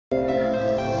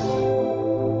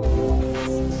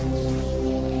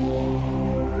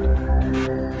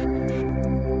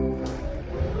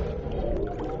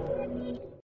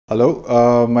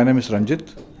Hello, my name is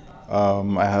Ranjith.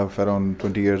 I have around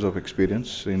 20 years of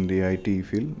experience in the IT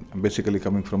field. I'm basically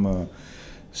coming from a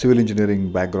civil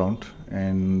engineering background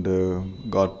and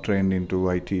got trained into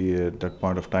IT at that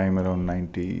point of time around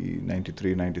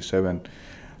 93, 97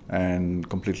 and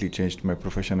completely changed my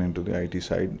profession into the IT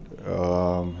side.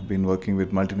 Been working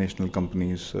with multinational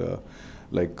companies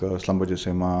like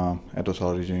Schlumberger, Atos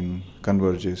Origin,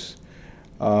 Convergys.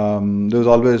 There was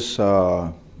always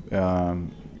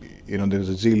there is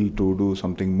a zeal to do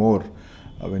something more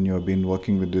when you have been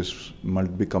working with these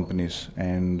big companies,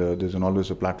 and there's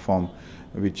always a platform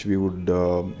which we would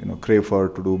crave for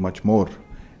to do much more,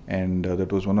 and that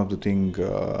was one of the things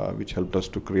which helped us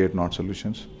to create Nord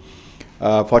Solutions.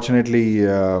 Fortunately,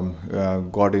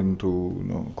 got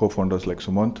into co-founders like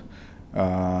Sumant,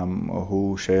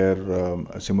 who share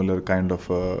a similar kind of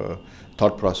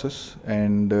thought process,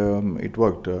 and it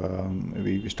worked.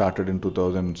 We started in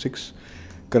 2006.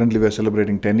 Currently, we are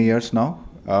celebrating 10 years now.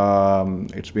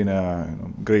 It's been a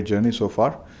great journey so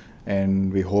far,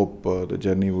 and we hope the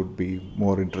journey would be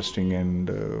more interesting and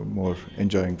more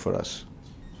enjoying for us.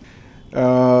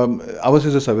 Ours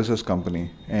is a services company,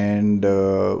 and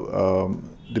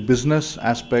the business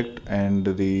aspect and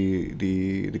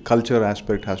the culture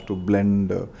aspect has to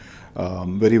blend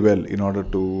very well in order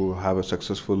to have a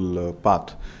successful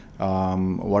path.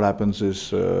 What happens is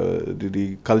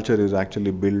the culture is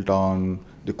actually built on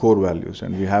the core values,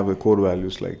 and we have the core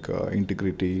values like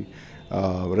integrity,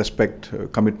 respect,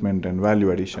 commitment, and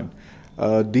value addition.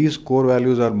 These core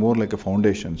values are more like a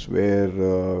foundations where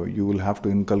you will have to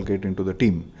inculcate into the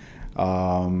team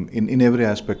in every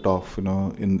aspect of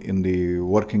in the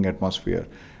working atmosphere.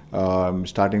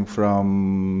 Starting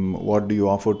from what do you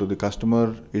offer to the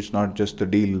customer, it's not just the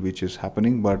deal which is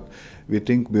happening, but we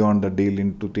think beyond the deal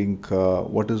into think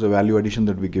what is the value addition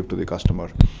that we give to the customer.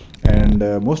 And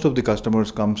most of the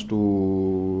customers comes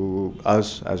to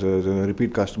us as a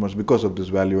repeat customers because of these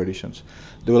value additions.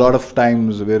 There were a lot of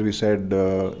times where we said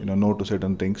no to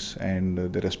certain things, and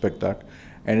they respect that.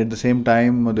 And at the same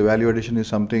time, the value addition is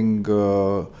something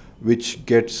which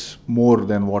gets more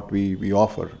than what we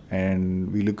offer,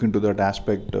 and we look into that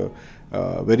aspect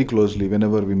very closely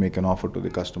whenever we make an offer to the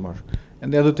customer.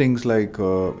 And the other things like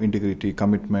integrity,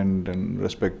 commitment, and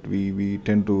respect, we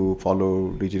tend to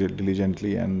follow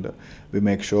diligently, and we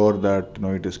make sure that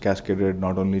it is cascaded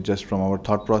not only just from our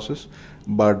thought process,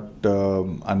 but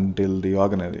until the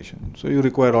organization. So you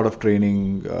require a lot of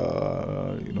training,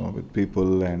 with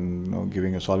people, and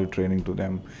giving a solid training to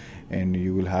them, and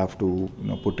you will have to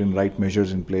put in right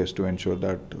measures in place to ensure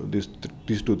that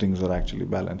these two things are actually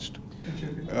balanced.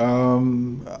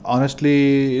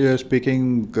 Honestly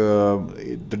speaking,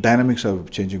 the dynamics are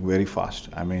changing very fast.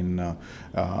 I mean,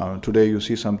 today you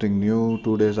see something new,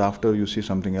 2 days after you see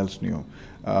something else new.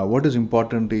 What is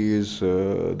important is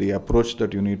the approach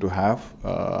that you need to have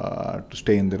to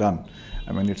stay in the run.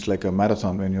 I mean, it's like a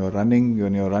marathon. When you're running,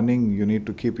 you need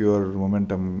to keep your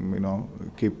momentum,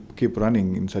 keep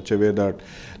running in such a way that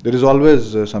there is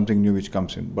always something new which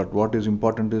comes in. But what is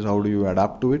important is how do you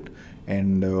adapt to it,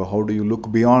 and how do you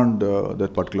look beyond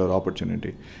that particular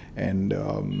opportunity. And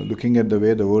looking at the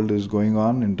way the world is going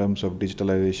on in terms of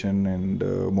digitalization and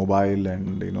mobile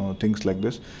and things like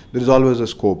this, there is always a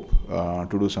scope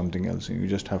to do something else. You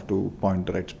just have to point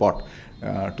the right spot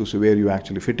to see where you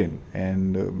actually fit in.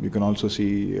 And you can also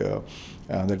see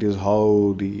that is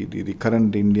how the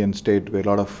current Indian state, where a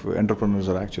lot of entrepreneurs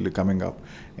are actually coming up,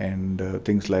 and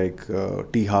things like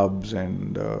T-hubs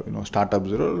and startups,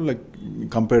 like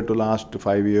compared to last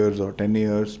 5 years or 10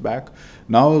 years back,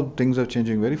 now things are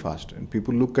changing very fast, and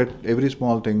people look at every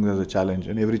small thing as a challenge,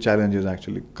 and every challenge is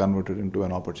actually converted into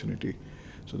an opportunity.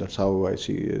 So that's how I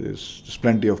see there's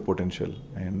plenty of potential,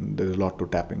 and there's a lot to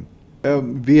tap in.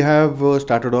 We have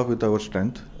started off with our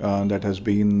strength that has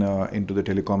been into the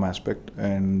telecom aspect,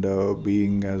 and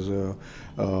being as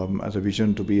a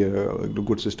vision to be a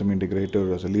good system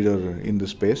integrator, as a leader in this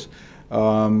space.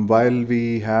 While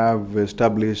we have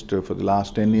established for the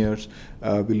last 10 years,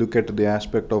 we look at the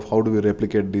aspect of how do we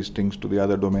replicate these things to the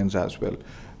other domains as well.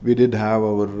 We did have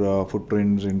our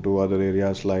footprints into other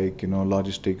areas like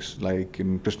logistics, like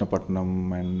in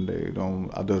Krishnapatnam and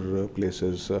other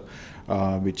places,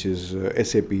 which is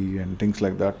SAP and things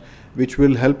like that, which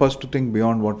will help us to think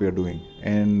beyond what we are doing.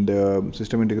 And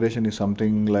system integration is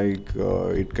something like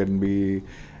it can be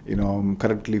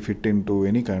correctly fit into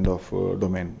any kind of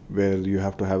domain, where you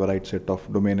have to have a right set of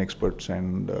domain experts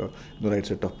and the right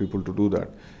set of people to do that.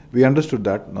 We understood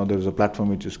that. Now there is a platform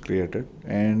which is created,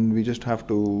 and we just have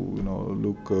to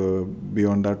look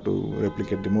beyond that to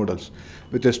replicate the models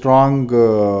with a strong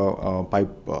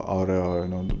pipe or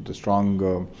the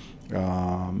strong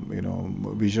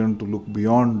vision to look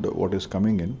beyond what is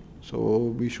coming in. So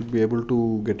we should be able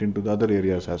to get into the other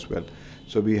areas as well.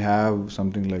 So we have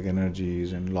something like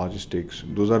energies and logistics.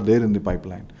 Those are there in the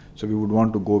pipeline. So we would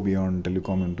want to go beyond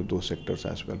telecom into those sectors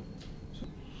as well.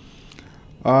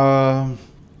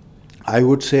 I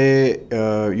would say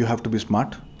you have to be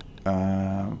smart.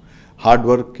 Hard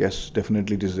work, yes,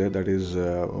 definitely it is there. That is,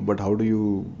 but how do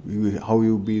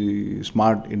you be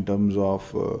smart in terms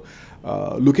of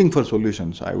looking for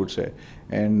solutions? I would say,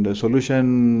 and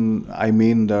solution, I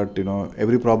mean that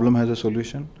every problem has a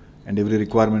solution, and every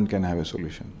requirement can have a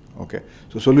solution. Okay,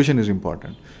 so solution is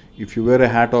important. If you wear a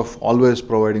hat of always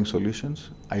providing solutions,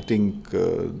 I think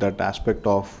that aspect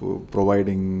of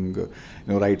providing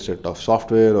right set of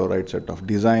software or right set of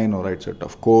design or right set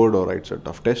of code or right set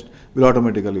of test will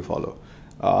automatically follow.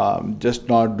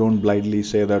 Don't blindly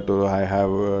say that I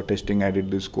have testing, I did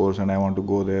this course and I want to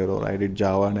go there, or I did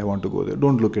Java and I want to go there.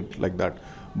 Don't look at it like that.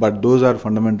 But those are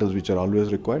fundamentals which are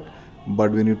always required.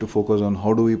 But we need to focus on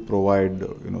how do we provide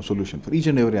solution for each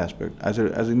and every aspect as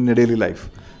in a daily life.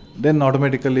 Then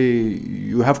automatically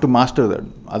you have to master that.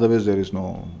 Otherwise there is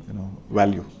no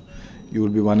value. You will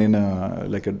be one in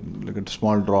like a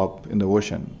small drop in the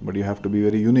ocean, but you have to be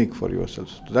very unique for yourself.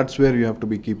 So that's where you have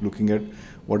to keep looking at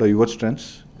what are your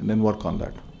strengths and then work on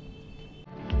that.